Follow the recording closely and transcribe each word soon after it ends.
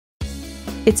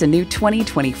It's a new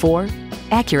 2024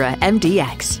 Acura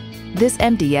MDX. This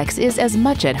MDX is as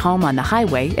much at home on the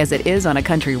highway as it is on a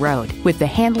country road, with the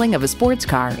handling of a sports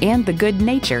car and the good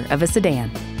nature of a sedan.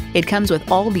 It comes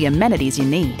with all the amenities you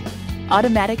need: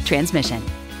 automatic transmission,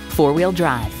 four-wheel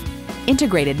drive,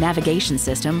 integrated navigation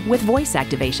system with voice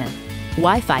activation,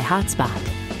 Wi-Fi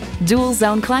hotspot, dual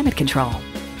zone climate control,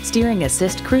 steering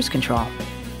assist cruise control,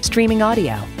 streaming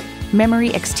audio, memory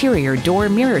exterior door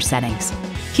mirror settings,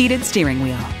 heated steering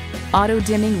wheel,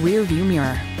 auto-dimming rear view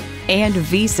mirror, and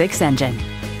V6 engine.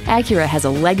 Acura has a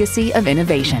legacy of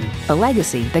innovation, a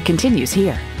legacy that continues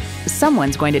here.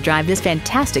 Someone's going to drive this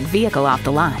fantastic vehicle off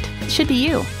the lot. Should be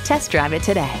you. Test drive it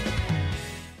today.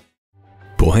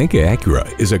 Pohanka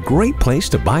Acura is a great place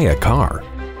to buy a car.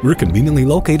 We're conveniently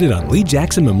located on Lee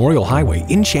Jackson Memorial Highway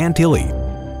in Chantilly.